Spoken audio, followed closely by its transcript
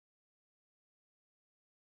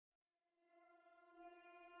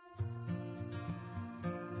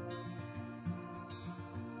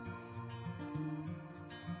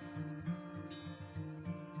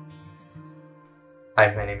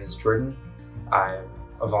Hi, my name is Jordan. I'm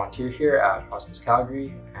a volunteer here at Hospice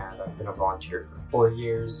Calgary, and I've been a volunteer for 4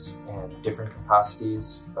 years in different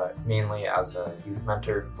capacities, but mainly as a youth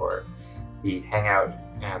mentor for the Hangout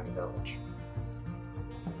and the Village.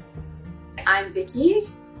 I'm Vicky,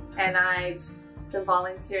 and I've been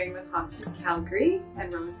volunteering with Hospice Calgary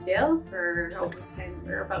and Rosedale for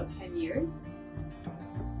about 10 years.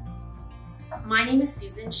 My name is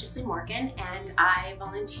Susan Shipley Morgan, and I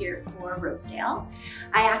volunteer for Rosedale.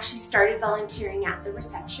 I actually started volunteering at the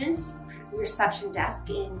reception desk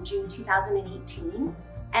in June 2018,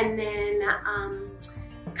 and then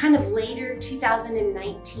kind of later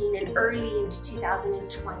 2019 and early into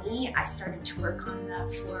 2020, I started to work on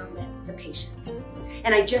the floor with the patients.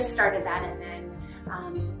 And I just started that, and then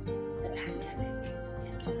the pandemic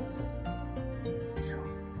hit. So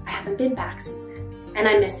I haven't been back since then, and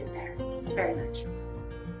I miss it there very much.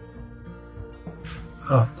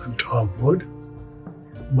 I'm Tom Wood.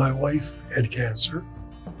 My wife had cancer.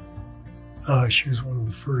 She was one of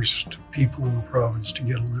the first people in the province to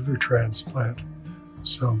get a liver transplant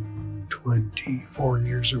some 24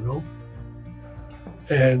 years ago.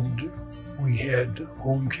 And we had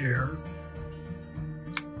home care.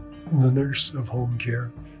 The nurse of home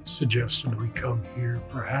care suggested we come here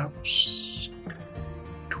perhaps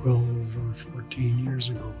 12 or 14 years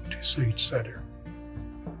ago to Sage Centre.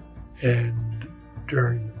 And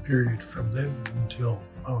during the period from then until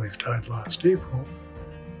my wife died last April,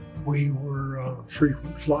 we were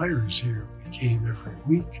frequent flyers here. We came every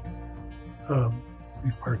week.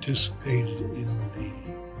 We participated in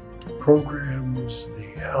the programs,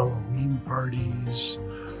 the Halloween parties,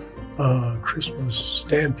 Christmas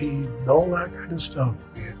stampede, and all that kind of stuff.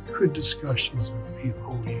 We had good discussions with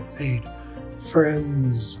people. We made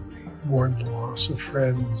friends. We mourned the loss of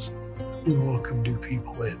friends. We welcomed new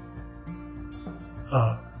people in.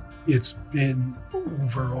 It's been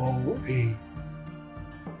overall a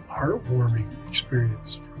heartwarming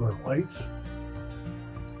experience for my wife.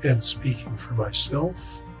 And speaking for myself,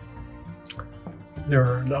 there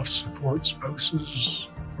are enough support spouses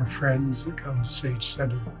or friends that come to Sage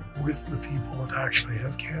Centre with the people that actually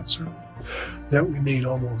have cancer that we need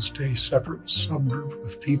almost a separate subgroup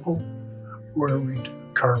of people where we'd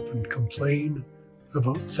carp and complain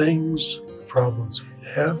about things, the problems we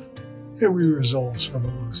have, and we resolve some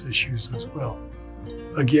of those issues as well.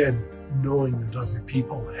 Again, knowing that other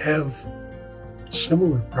people have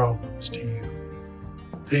similar problems to you,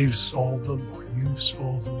 they've solved them or you've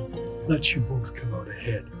solved them, lets you both come out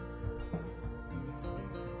ahead.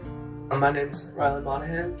 My name's Riley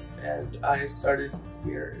Monahan, and I started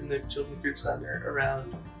here in the Children's Group Center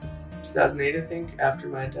around 2008, I think, after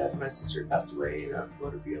my dad and my sister passed away in a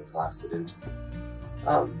motor vehicle accident.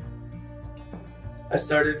 I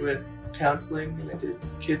started with counseling, and I did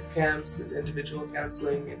kids camps and individual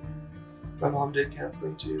counseling, and my mom did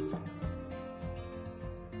counseling too.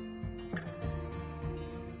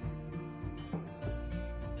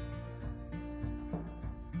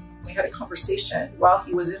 We had a conversation while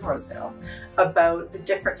he was in Rosedale about the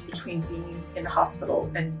difference between being in hospital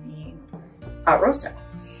and being at Rosedale.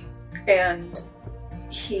 And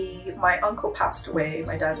my uncle passed away,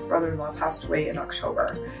 my dad's brother-in-law passed away in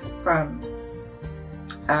October from,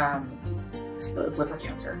 it was liver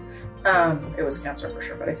cancer. It was cancer for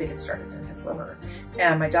sure, but I think it started in his liver.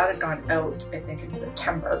 And my dad had gone out, I think in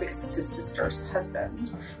September, because it's his sister's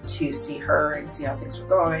husband, to see her and see how things were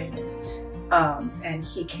going. And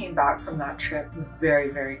he came back from that trip very,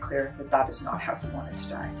 very clear that that is not how he wanted to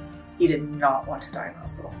die. He did not want to die in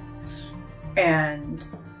hospital. And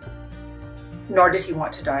nor did he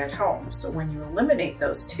want to die at home. So when you eliminate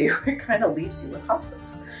those two, it kind of leaves you with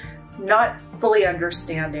hospice. Not fully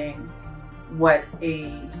understanding what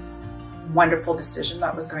a wonderful decision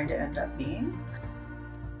that was going to end up being.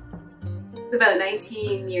 About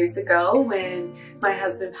 19 years ago when my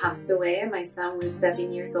husband passed away and my son was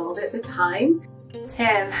 7 years old at the time.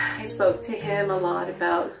 And I spoke to him a lot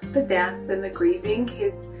about the death and the grieving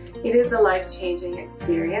because it is a life-changing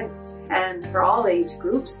experience, and for all age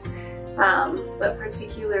groups, but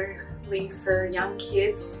particularly for young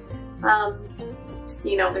kids.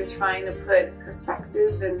 You know, they're trying to put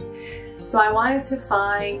perspective, and so I wanted to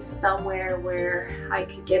find somewhere where I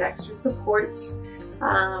could get extra support,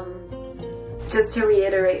 just to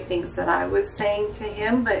reiterate things that I was saying to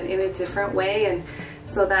him, but in a different way, and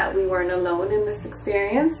so that we weren't alone in this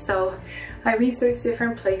experience. So I researched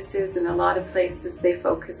different places, and a lot of places they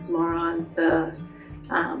focused more on the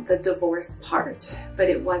divorce part, but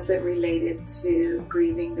it wasn't related to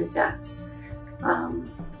grieving the death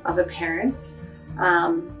of a parent.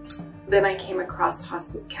 Then I came across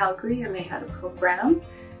Hospice Calgary, and they had a program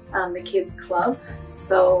the kids club.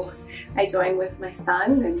 So I joined with my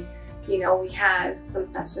son, and we had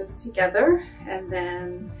some sessions together, and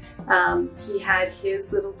then he had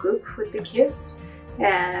his little group with the kids,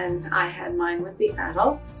 and I had mine with the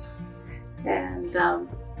adults. And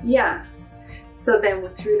yeah, so then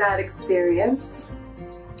through that experience,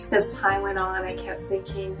 as time went on, I kept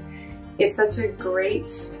thinking it's such a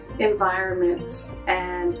great environment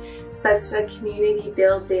and such a community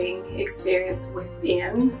building experience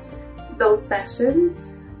within those sessions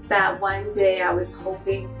that one day I was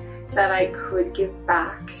hoping that I could give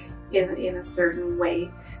back in a certain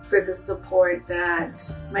way for the support that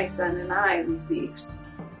my son and I received.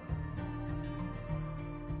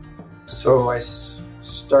 So I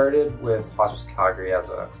started with Hospice Calgary as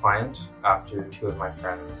a client after 2 of my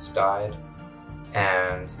friends died,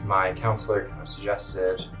 and my counselor kind of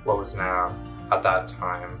suggested what was now, at that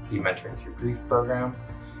time, the Mentoring Through Grief program,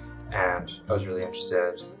 and I was really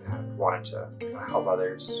interested and wanted to help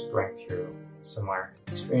others going through similar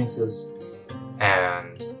experiences,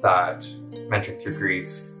 and that Mentoring Through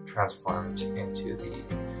Grief transformed into the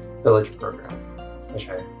Village program, which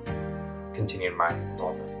I continued my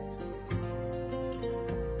involvement with.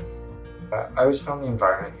 I always found the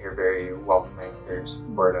environment here very welcoming, very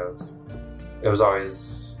supportive. It was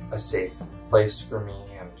always a safe place for me,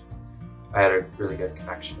 and I had a really good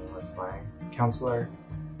connection with my counselor,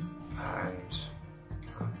 and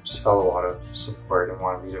just felt a lot of support and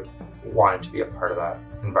wanted to be a part of that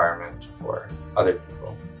environment for other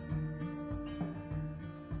people.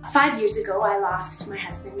 5 years ago, I lost my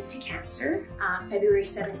husband to cancer, February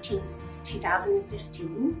 17th,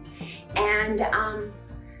 2015. And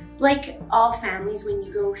like all families, when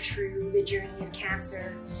you go through the journey of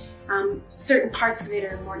cancer, certain parts of it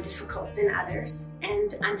are more difficult than others.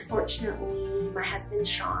 And unfortunately, my husband,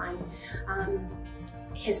 Sean,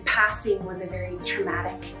 his passing was a very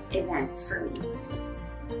traumatic event for me.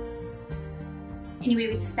 Anyway,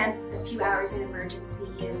 we'd spent a few hours in emergency,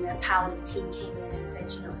 and the palliative team came in and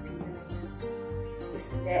said, Susan,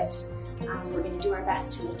 this is it. We're going to do our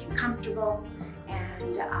best to make him comfortable,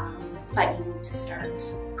 and but you need to start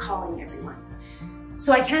calling everyone.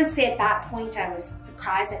 So I can't say at that point I was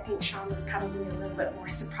surprised. I think Sean was probably a little bit more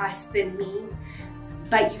surprised than me.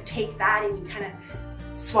 But you take that and you kind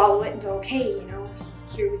of swallow it and go, okay,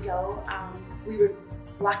 here we go. We were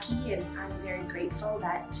lucky, and I'm very grateful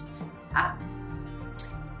that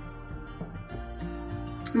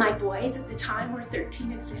my boys at the time were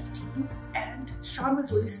 13 and 15, and Sean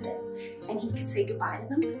was lucid, and he could say goodbye to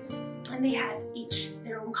them. And they had each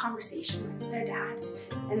their own conversation with their dad,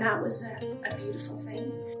 and that was a beautiful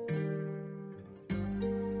thing.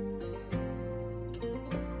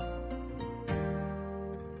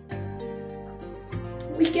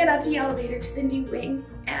 We get on the elevator to the new wing,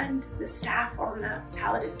 and the staff on the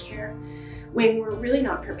palliative care wing were really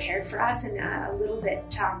not prepared for us, and a little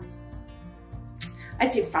bit,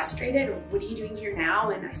 I'd say frustrated. What are you doing here now?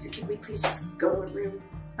 And I said, could we please just go to a room?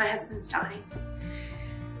 My husband's dying.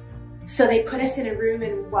 So they put us in a room,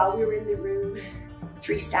 and while we were in the room,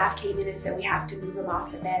 3 staff came in and said, we have to move him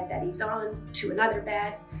off the bed that he's on to another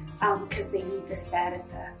bed because they need this bed at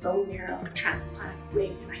the bone marrow transplant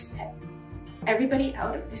wing. And I said, everybody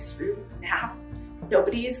out of this room now.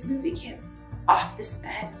 Nobody is moving him off this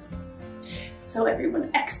bed. So everyone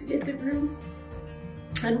exited the room,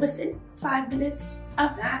 and within 5 minutes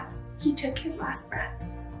of that, he took his last breath.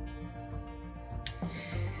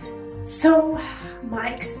 So my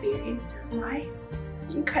experience of my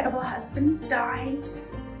incredible husband dying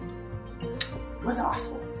was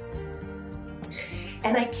awful.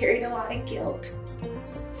 And I carried a lot of guilt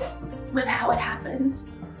with how it happened.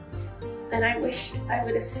 And I wished I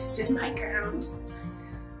would have stood my ground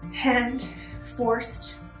and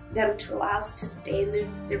forced them to allow us to stay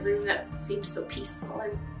in the room that seemed so peaceful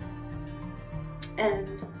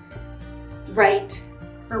and right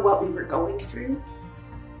for what we were going through.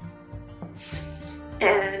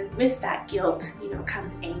 And with that guilt,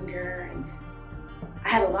 comes anger, and I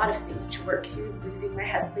had a lot of things to work through, losing my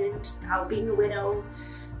husband, being a widow,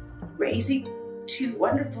 raising 2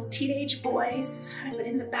 wonderful teenage boys. But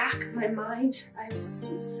in the back of my mind, I was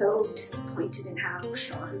so disappointed in how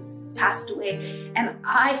Sean passed away, and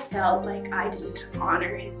I felt like I didn't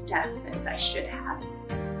honor his death as I should have,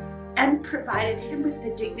 and provided him with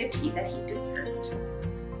the dignity that he deserved.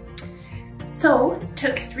 So it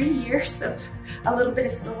took 3 years of a little bit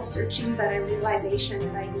of soul searching, but a realization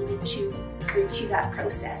that I needed to go through that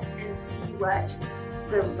process and see what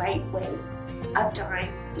the right way of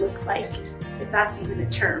dying looked like, if that's even a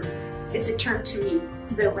term. It's a term to me,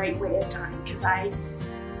 the right way of dying, because I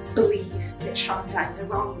believe that Sean died the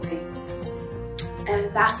wrong way.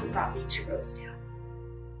 And that's what brought me to Rosedale.